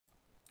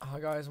Hi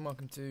guys, and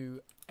welcome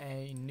to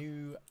a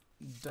new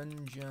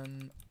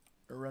dungeon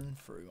run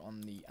through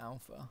on the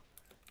alpha.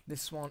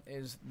 This one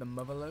is the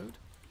MotherLode.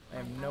 I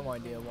have no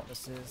idea what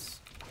this is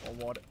or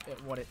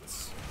what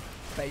it's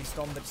based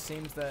on, but it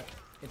seems that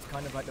it's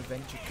kind of like the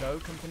Venture Co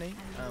company.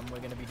 We're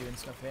going to be doing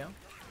stuff here.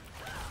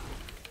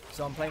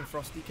 So I'm playing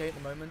Frosty K at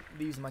the moment.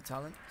 These are my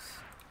talents.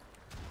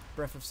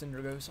 Breath of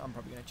Syndragos, I'm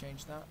probably going to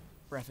change that.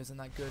 Breath isn't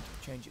that good.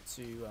 Change it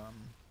to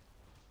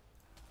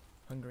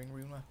Hungering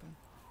Rune Weapon.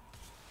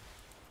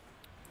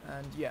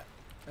 And yeah,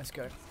 let's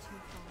go.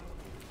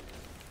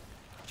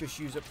 Just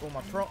use up all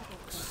my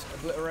procs,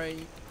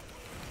 obliterate,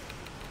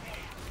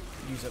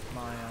 use up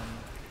my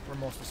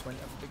Remorseless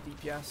Winter for big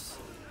DPS,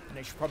 and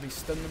it should probably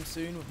stun them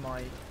soon with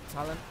my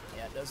talent.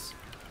 Yeah, it does.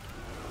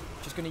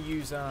 Just going to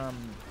use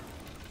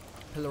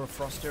Pillar of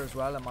Frost here as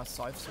well and my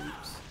Scythe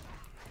Sweeps.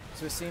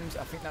 So it seems,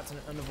 I think that's an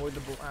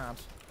unavoidable add.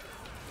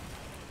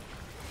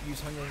 Use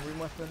Hungering Rune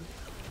Weapon,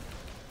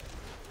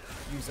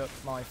 use up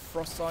my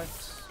Frost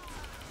Scythes.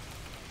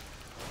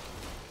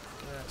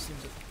 Yeah, it seems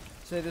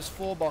so there's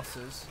 4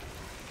 bosses.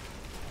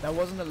 There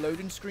wasn't a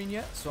loading screen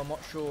yet, so I'm not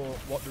sure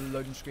what the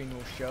loading screen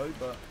will show,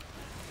 but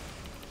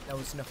there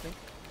was nothing.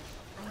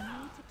 I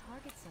need to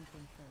target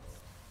something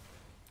first.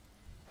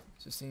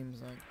 So it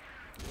seems like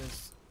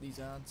there's these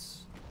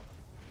ads.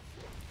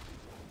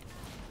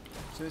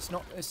 So it's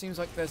not. It seems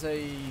like there's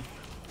a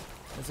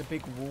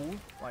big wall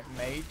like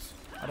made.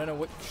 I don't know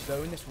which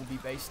zone this will be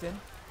based in,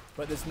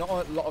 but there's not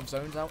a lot of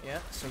zones out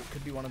yet, so it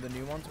could be one of the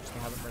new ones which they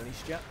haven't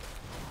released yet.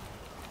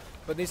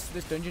 But this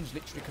dungeon's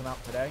literally come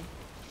out today,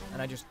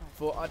 and I just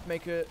thought I'd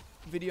make a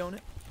video on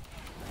it.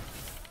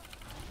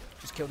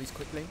 Just kill these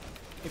quickly.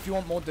 If you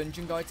want more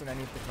dungeon guides on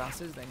any of the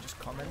classes, then just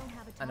comment,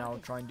 and I'll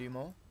try and do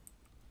more.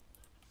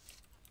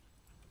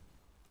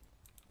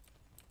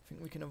 I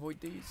think we can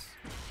avoid these.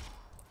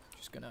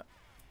 Just gonna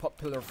pop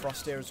Pillar of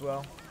Frost here as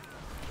well.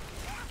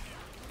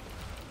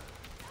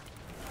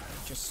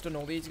 Just stun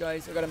all these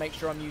guys. I've got to make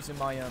sure I'm using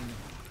my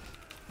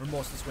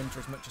Remorseless Winter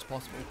as much as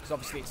possible, because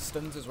obviously it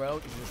stuns as well,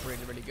 which is just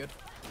really, really good.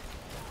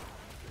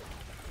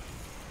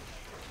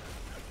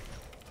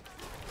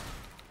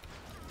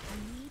 I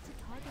need to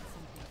target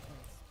something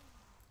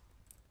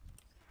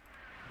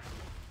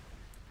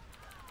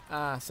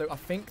first. So I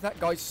think that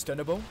guy's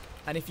stunnable,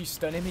 and if you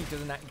stun him, he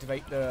doesn't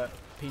activate the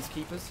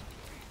Peacekeepers.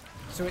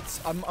 So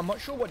it's, I'm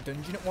not sure what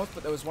dungeon it was,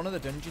 but there was one of the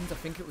dungeons, I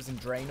think it was in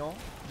Draenor,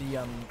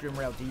 the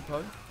Grimrail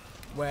Depot,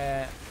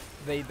 where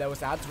there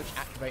was ads which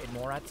activated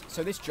more ads.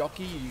 So this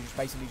jockey, you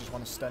basically just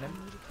want to stun him.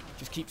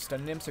 Just keep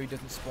stunning him so he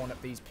doesn't spawn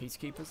up these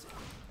Peacekeepers.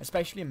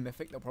 Especially in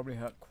Mythic, they'll probably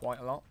hurt quite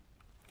a lot.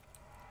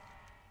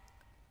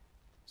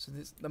 So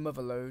this the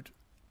MotherLode.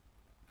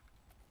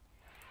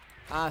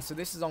 So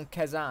this is on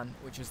Kezan,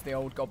 which is the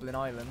old Goblin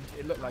Island.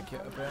 It looked like it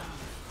a bit.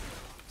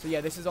 So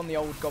yeah, this is on the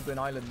old Goblin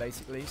Island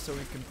basically, so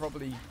we can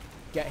probably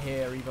get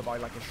here either by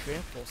like a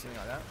ship or something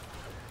like that.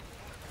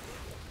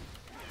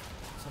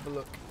 Let's have a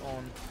look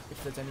on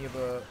if there's any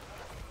other...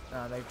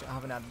 they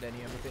haven't added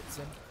any other bits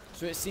in.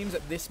 So it seems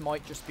that this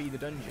might just be the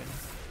dungeon.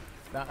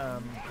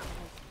 That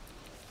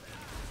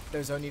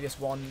there's only this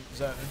one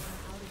zone.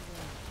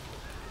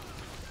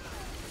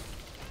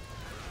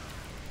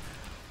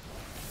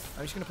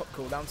 I'm just going to pop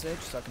cooldowns here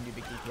just so I can do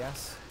big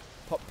DPS.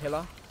 Pop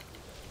Pillar.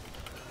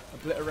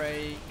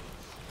 Obliterate.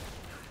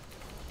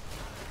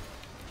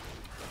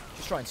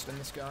 Just try and stun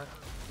this guy.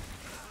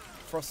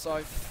 Frost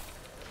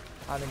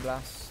Scythe. Iron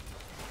Blast.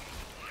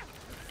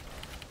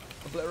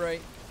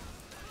 Obliterate.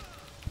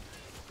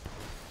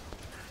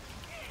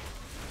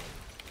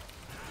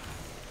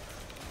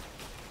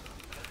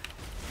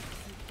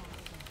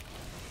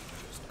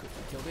 Just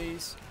quickly kill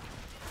these.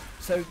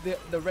 So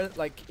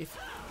like, if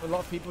a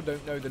lot of people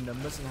don't know the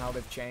numbers and how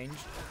they've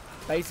changed,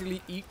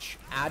 basically each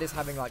ad is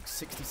having like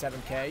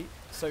 67k.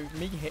 So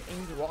me hitting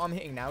what I'm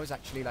hitting now is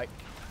actually like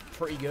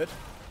pretty good.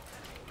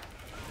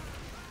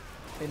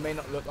 It may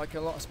not look like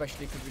a lot,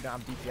 especially because we don't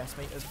have DPS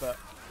meters, but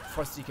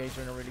Frosty K's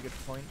are in a really good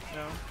point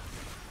now.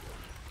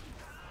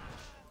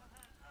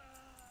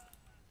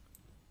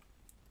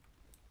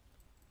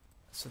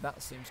 So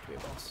that seems to be a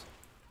boss.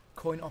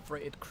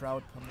 Coin-operated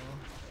crowd pummel.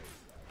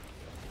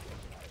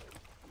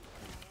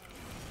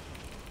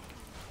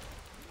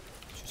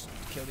 Just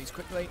kill these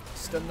quickly,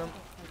 stun them.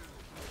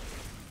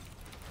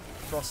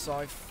 Frost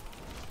Scythe.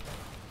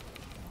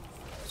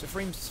 So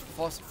Freem's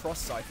Frost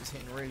Scythe is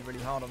hitting really, really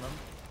hard on them.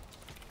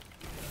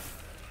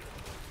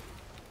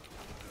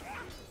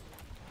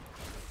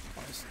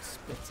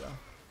 Spitter.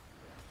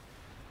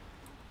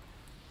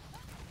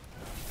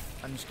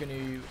 I'm just going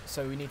to...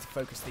 So we need to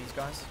focus these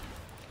guys.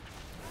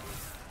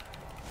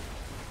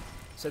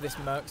 So this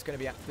Merc's going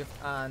to be active,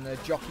 and the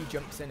jockey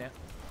jumps in it.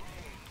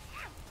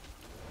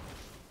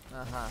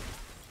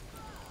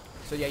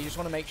 So yeah, you just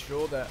want to make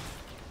sure that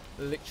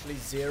literally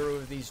 0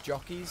 of these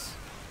jockeys...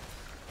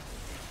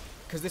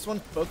 Because this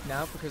one's bugged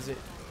now, because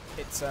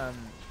it's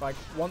like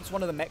once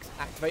one of the mechs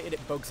activated,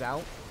 it bugs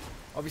out.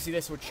 Obviously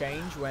this will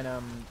change when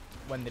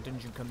the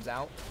dungeon comes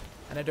out,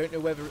 and I don't know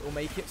whether it will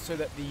make it so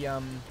that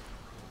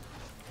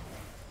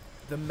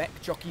the mech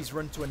jockeys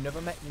run to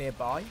another mech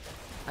nearby,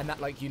 and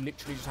that like you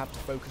literally just have to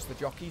focus the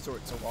jockeys or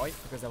it's a wipe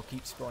because they'll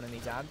keep spawning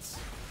these ads.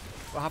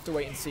 We'll have to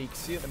wait and see.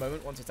 See, at the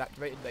moment, once it's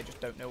activated, they just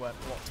don't know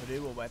what to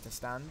do or where to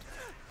stand.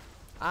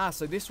 Ah,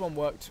 so this one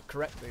worked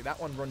correctly. That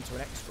one run to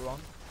an extra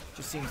one.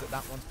 Just seems that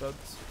that one's bugged.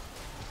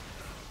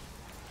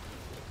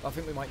 I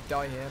think we might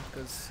die here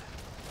because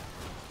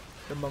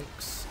the monk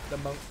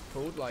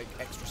pulled like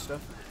extra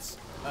stuff. It's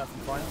earth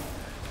and fire.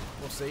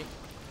 We'll see.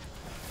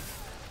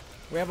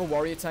 We have a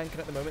warrior tank, and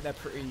at the moment they're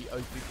pretty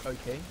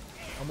OP,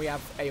 and we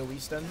have AoE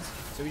stuns,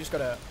 so we just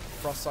gotta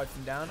frost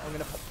siphon down. I'm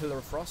gonna pop Pillar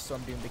of Frost, so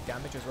I'm doing big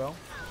damage as well.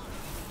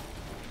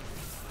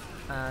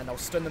 And I'll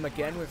stun them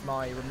again with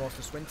my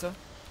Remorseless Winter.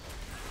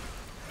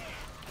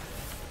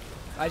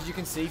 As you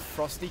can see,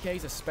 Frost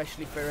DKs,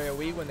 especially for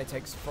AoE when they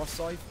take Frost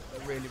Scythe,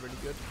 are really, really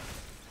good.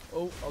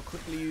 Oh, I'll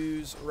quickly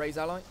use Raise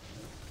Ally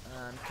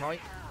and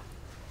Kite,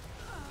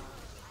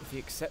 if he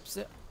accepts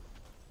it.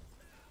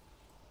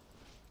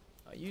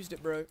 I used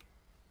it, bro.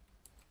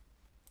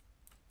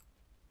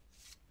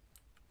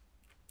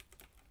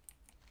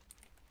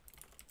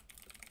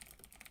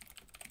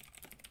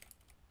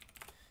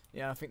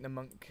 Yeah, I think the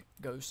monk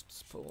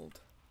ghosts pulled.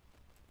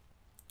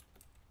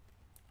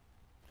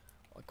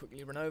 I'll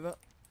quickly run over.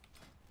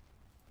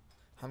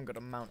 Haven't got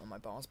a mount on my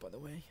bars, by the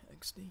way,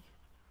 XD.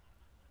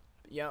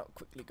 But yeah, I'll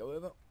quickly go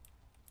over.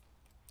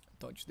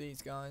 Dodge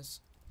these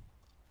guys.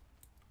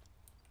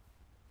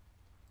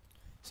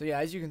 So yeah,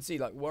 as you can see,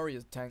 like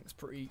warrior's tank's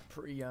pretty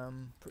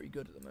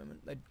good at the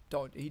moment.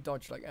 He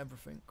dodged like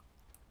everything.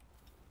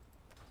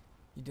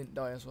 He didn't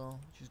die as well,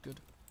 which is good.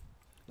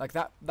 Like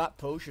that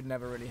pull should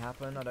never really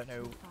happen. I don't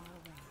know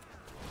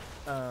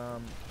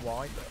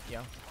why, but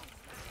yeah.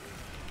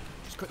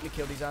 Just quickly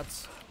kill these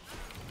ads.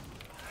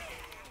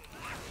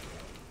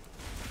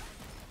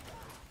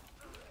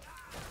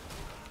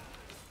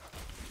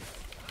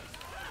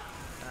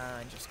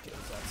 And just kill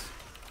these ads.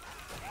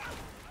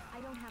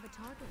 I don't have a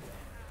target.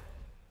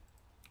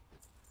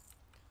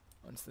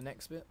 On to the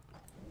next bit.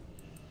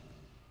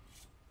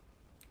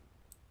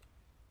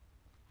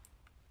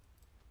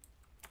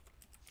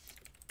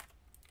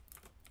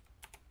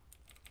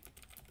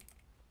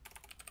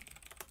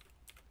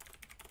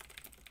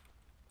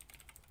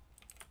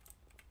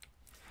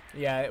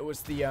 Yeah, it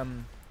was the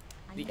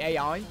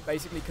AI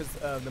basically, because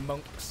the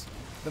monks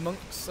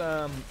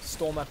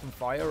Storm Up and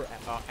Fire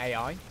are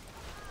AI,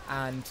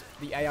 and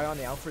the AI on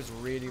the alpha is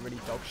really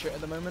dog shit at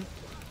the moment.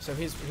 So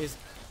his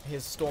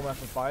Storm Up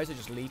and Fires are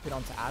just leaping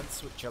onto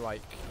ads which are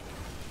like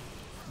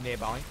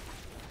nearby.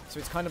 So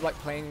it's kind of like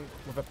playing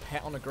with a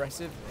pet on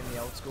aggressive in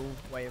the old school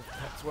way of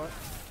pets work,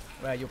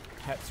 where your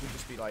pets would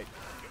just be like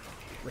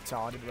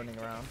retarded running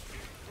around.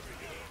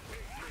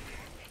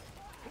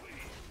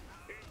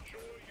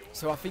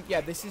 So I think, yeah,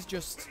 this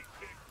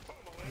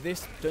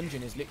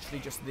dungeon is literally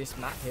just this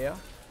map here.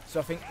 So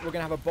I think we're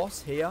going to have a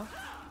boss here,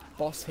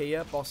 boss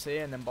here, boss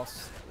here, and then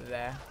boss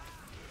there.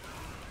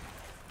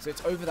 So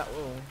it's over that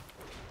wall.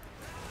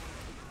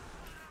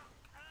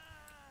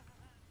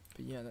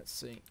 But yeah, let's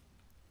see.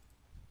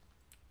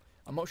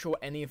 I'm not sure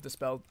what any of the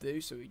spells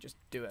do, so we just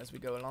do it as we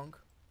go along.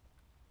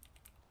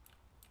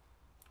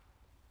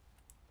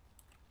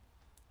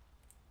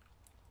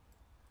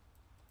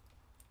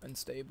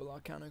 Unstable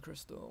Arcana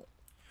Crystal.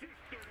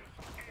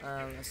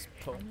 Let's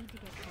pull.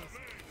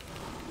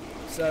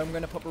 So I'm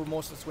going to pop a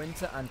Remorseless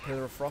Winter and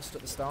Pillar of Frost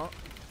at the start.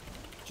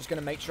 Just going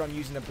to make sure I'm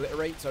using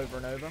Obliterates over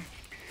and over.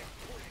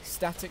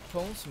 Static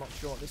Pulse, I'm not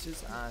sure what this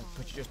is, and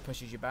just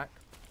pushes you back.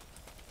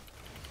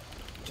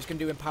 Just going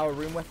to do Empower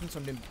Rune Weapon, so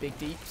I'm doing big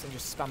deeps and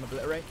just spam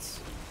Obliterates.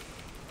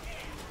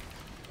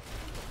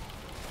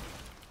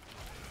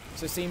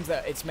 So it seems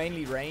that it's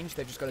mainly range,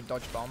 they've just got to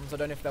dodge bombs. I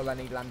don't know if they'll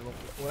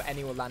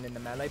any will land in the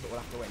melee, but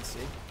we'll have to wait and see.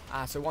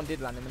 Ah, so one did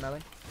land in the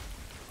melee.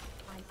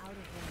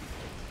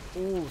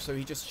 Oh, so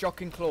he just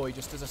Shock and Claw, he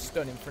just does a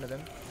stun in front of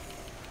him.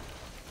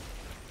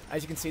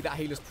 As you can see, that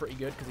healer's pretty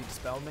good because he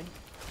dispelled me.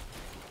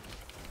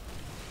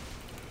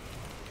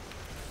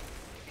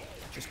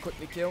 Just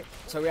quickly kill.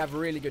 So we have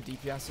really good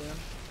DPS here.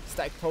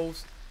 Static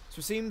Pulse. So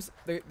it seems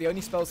the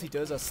only spells he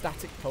does are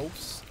Static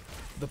Pulse,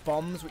 the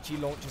bombs which he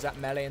launches at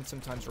melee and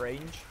sometimes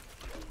range.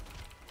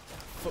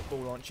 Football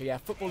Launcher, yeah,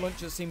 Football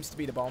Launcher seems to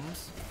be the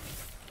bombs.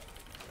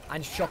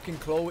 And Shock and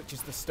Claw, which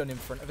is the stun in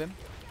front of him,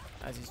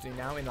 as he's doing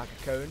now in like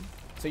a cone.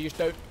 So you just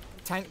don't,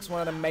 tanks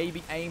want to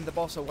maybe aim the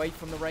boss away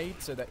from the raid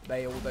so that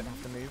they all don't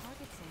have to move.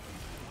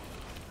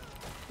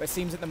 But it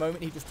seems at the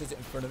moment he just does it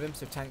in front of him,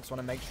 so tanks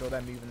want to make sure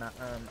they're moving that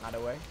ad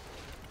away.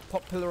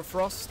 Pop Pillar of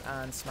Frost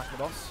and smack the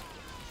boss.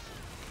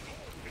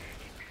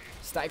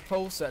 Static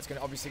Pulse, so that's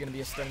obviously going to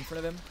be a stun in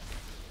front of him.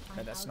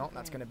 No, that's not,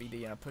 that's going to be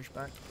the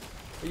pushback.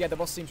 But yeah, the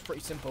boss seems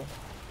pretty simple.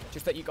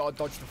 Just that you got to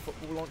dodge the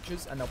football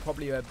launchers, and they'll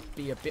probably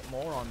be a bit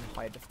more on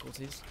higher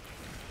difficulties.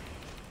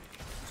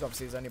 So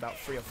obviously there's only about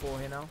 3 or 4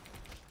 here now.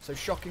 So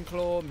Shock and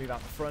Claw, move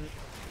out the front.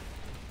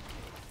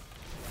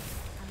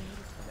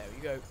 And there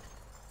we go.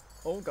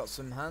 Oh, got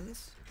some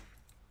hands.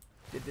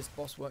 Did this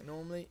boss work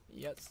normally?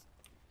 Yes.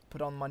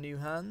 Put on my new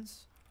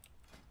hands.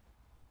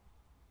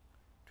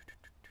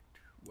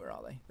 Where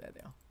are they? There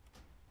they are.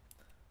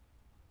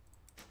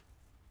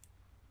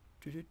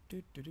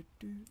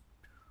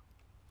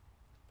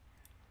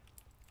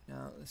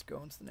 Now let's go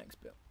on to the next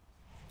bit.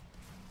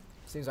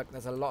 Seems like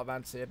there's a lot of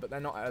ads here, but they're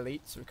not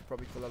elite, so we could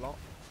probably pull a lot.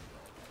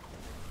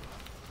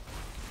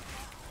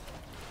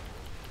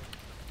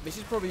 This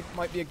is probably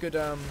might be a good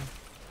dungeon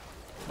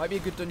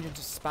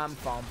to spam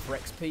farm for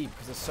XP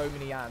because there's so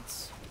many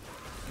ads.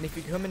 And if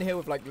you come in here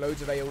with like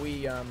loads of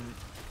AoE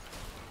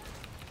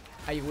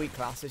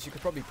classes, you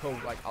could probably pull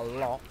like a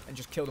lot and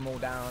just kill them all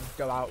down,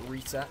 go out,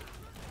 reset,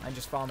 and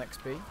just farm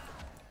XP.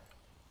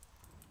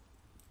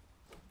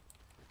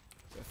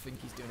 So I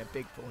think he's doing a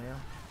big pull here.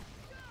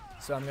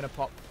 So I'm gonna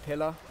pop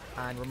Pillar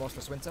and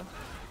Remorseless Winter.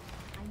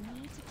 I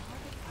need to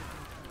target something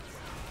first.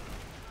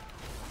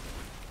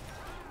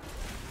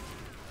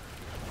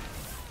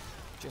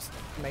 Just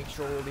make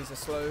sure all these are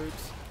slowed,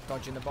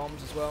 dodging the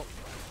bombs as well.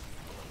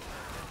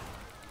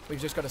 We've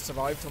just got to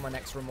survive till my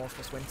next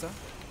Remorseless Winter.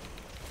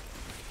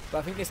 But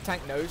I think this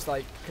tank knows,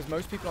 like, because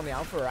most people on the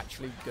alpha are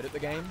actually good at the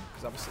game,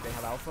 because obviously they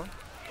have alpha.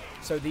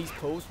 So these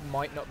pulls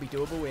might not be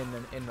doable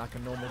in like a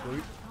normal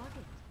group,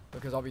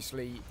 because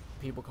obviously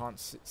people can't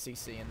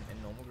CC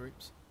in normal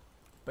groups.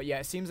 But yeah,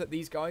 it seems that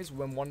these guys,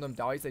 when one of them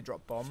dies, they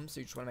drop bombs,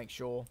 so you just want to make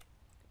sure,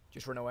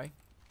 just run away.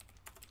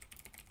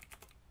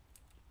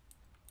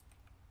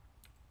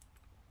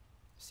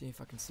 See if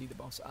I can see the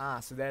boss. Ah,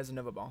 so there's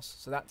another boss.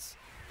 So that's,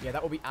 yeah,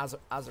 that will be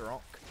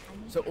Azarok.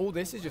 So all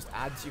this is just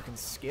ads you can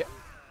skip.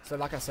 So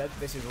like I said,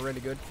 this is really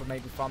good for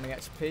maybe farming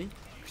XP,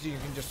 because you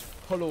can just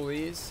pull all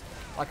these.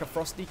 Like a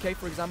Frost DK,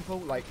 for example,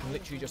 like can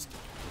literally just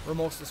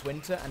Remorseless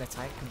Winter and a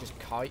tank can just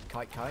kite.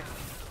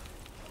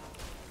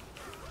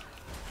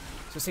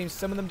 So it seems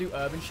some of them do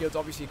urban shields.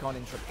 Obviously you can't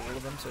interrupt all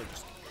of them, so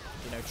just,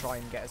 you know, try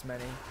and get as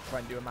many. Try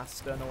and do a mass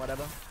stun or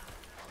whatever.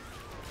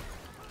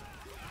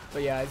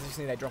 But yeah, as you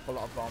see, they drop a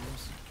lot of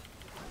bombs.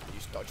 You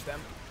just dodge them.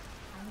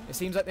 It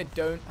seems like they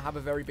don't have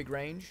a very big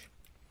range.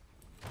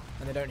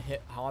 And they don't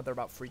hit hard, they're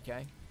about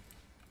 3k.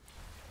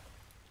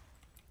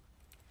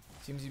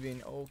 Seems he's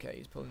been okay,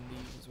 he's pulling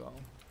these as well.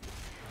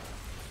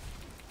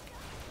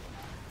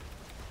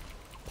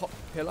 Pop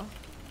Pillar.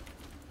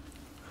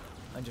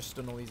 And just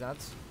stun all these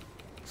ads.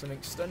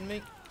 Something stun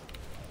me.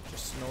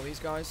 Just stun all these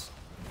guys.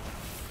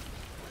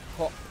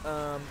 Pop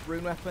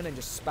Rune Weapon and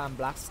just spam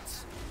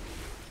blasts.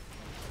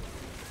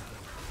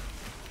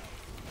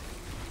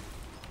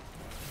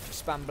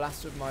 Just spam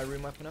blasts with my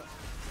Rune Weapon up.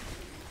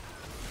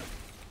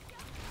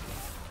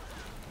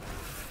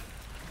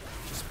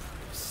 Just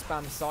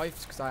spam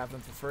scythes because I have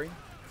them for free.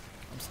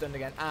 I'm stunned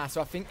again. Ah, so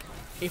I think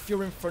if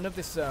you're in front of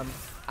this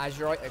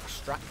Azurite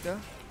extractor,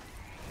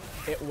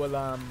 it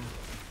will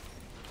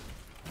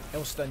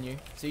stun you.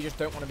 So you just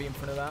don't want to be in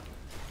front of that.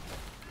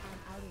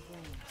 I'm out of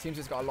range. Seems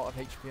it's got a lot of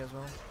HP as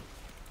well.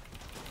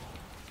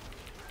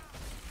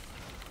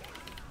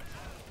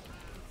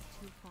 It's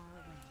too far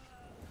away.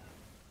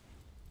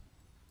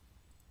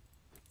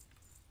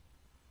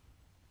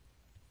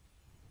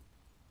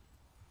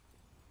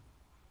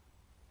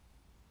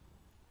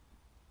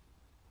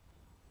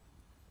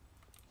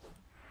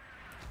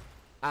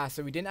 Ah,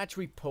 so we didn't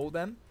actually pull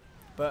them,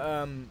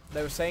 but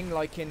they were saying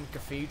like in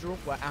Cathedral,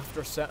 where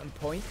after a certain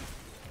point,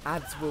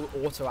 ads will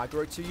auto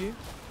aggro to you.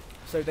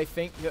 So they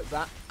think that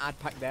that ad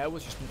pack there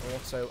was just an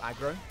auto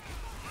aggro,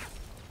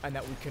 and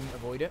that we couldn't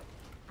avoid it.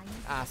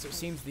 Ah, so it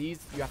seems these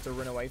you have to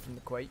run away from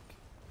the quake.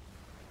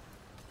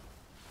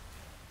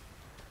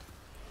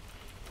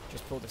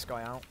 Just pull this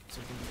guy out so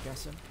we can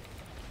DPS him.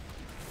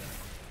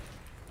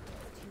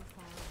 Too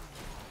far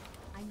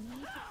away. I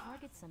need to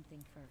target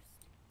something first.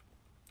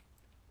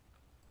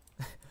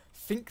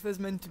 Think there's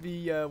meant to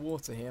be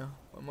water here.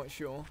 I'm not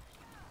sure.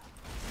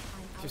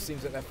 Just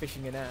seems like they're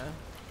fishing in air.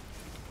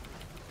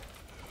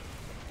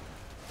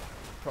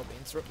 Probably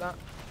interrupt that.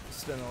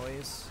 Stun all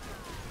these.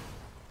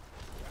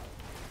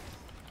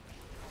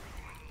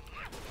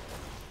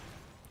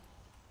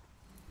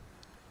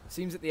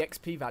 Seems that the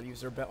XP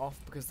values are a bit off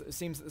because it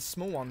seems that the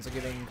small ones are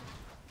giving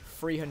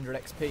 300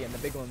 XP and the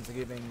big ones are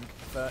giving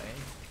 30.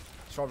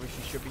 So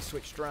obviously should be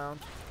switched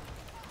around.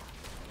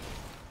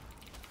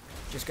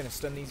 Just gonna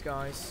stun these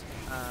guys,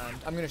 and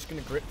I'm just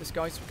gonna grip this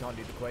guy so we can't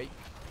do the quake.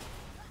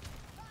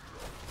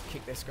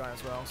 Kick this guy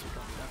as well so we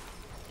can't do that.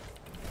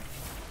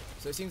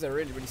 So it seems they're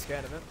really, really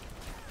scared of it.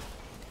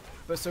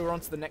 But so we're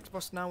on to the next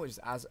boss now, which is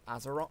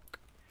Azarok.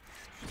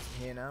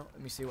 Here now.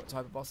 Let me see what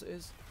type of boss it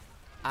is.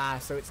 Ah,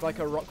 so it's like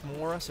a rock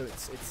mora, so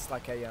it's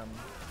like a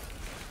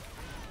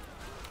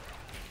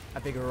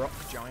bigger rock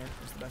giant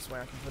is the best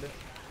way I can put it.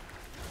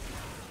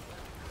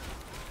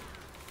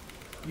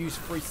 Use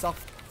free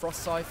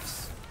frost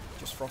scythes.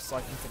 Just frost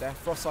scythe him to death.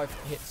 Frost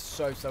scythe hits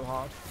so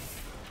hard.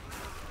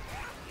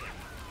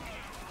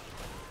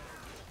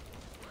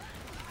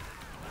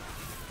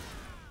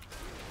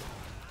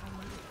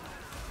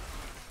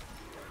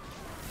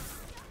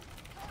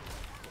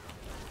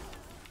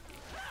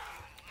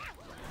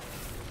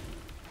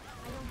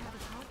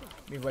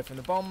 Move away from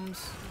the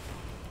bombs,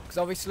 because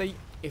obviously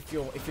if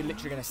you're literally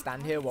going to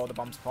stand here while the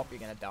bombs pop, you're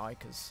going to die,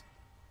 because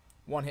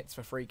one hits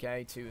for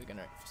 3k, two is going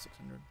to hit for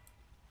 600.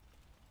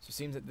 So it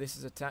seems that this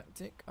is a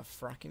tactic, a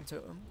fracking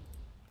totem.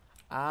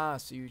 Ah,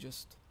 so you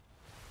just...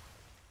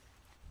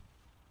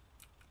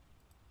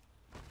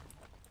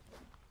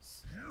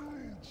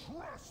 You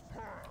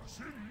trespass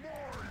in my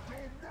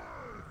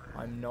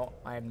domain!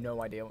 I have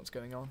no idea what's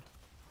going on.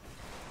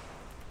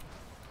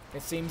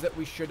 It seems that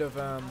we should have,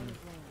 Out of range.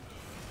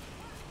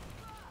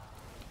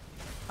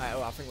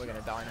 I think we're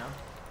gonna die now.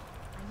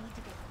 I need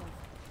to get closer.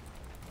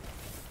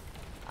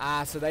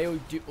 Ah, so they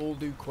all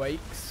do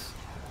quakes.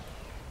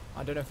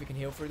 I don't know if we can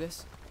heal through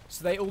this.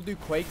 So they all do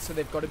quakes, so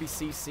they've got to be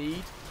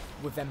CC'd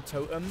with them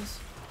totems.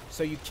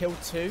 So you kill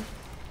 2.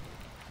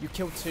 You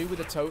kill 2 with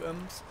the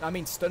totems. I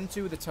mean, stun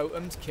 2 with the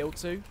totems, kill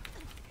 2.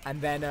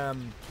 And then,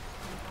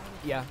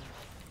 yeah.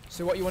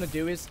 So what you want to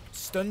do is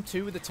stun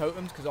 2 with the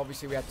totems, because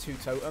obviously we had 2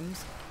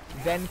 totems.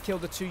 Then kill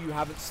the 2 you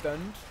haven't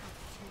stunned.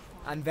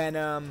 And then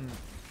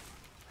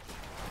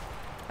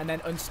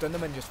unstun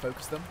them and just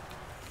focus them.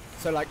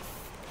 So, like,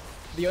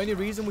 the only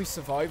reason we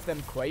survived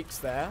them quakes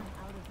there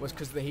was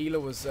because the healer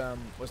was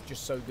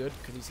just so good,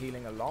 because he's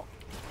healing a lot.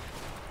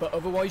 But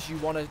otherwise, you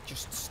want to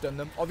just stun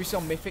them. Obviously,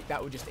 on Mythic,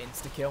 that would just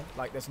insta-kill.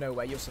 Like, there's no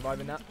way you're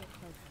surviving that.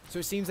 So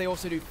it seems they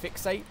also do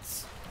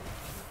fixates.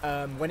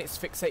 When it's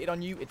fixated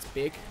on you, it's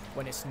big.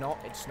 When it's not,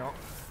 it's not.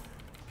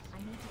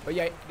 But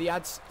yeah, the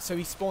ads... So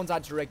he spawns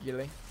ads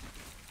regularly.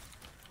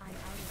 I'm out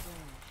of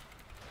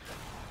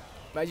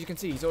range. But as you can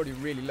see, he's already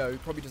really low. He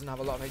probably doesn't have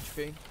a lot of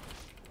HP.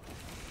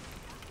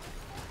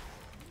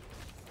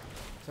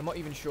 So I'm not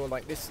even sure,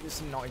 like, this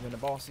is not even a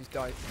boss. He's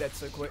dead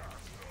so quick.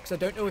 Because I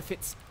don't know if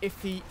it's...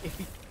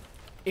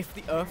 If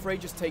the Earth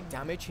Rages take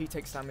damage, he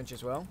takes damage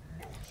as well.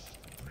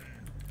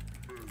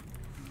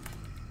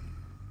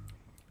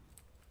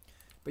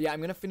 But yeah, I'm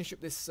going to finish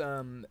up this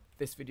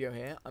this video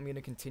here. I'm going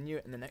to continue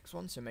it in the next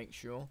one. So make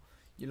sure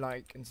you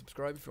like and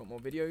subscribe if you want more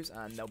videos.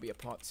 And there'll be a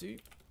part 2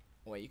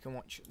 where you can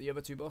watch the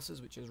other 2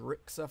 bosses, which is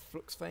Rixa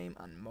Fluxfame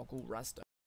and Mogul Razda.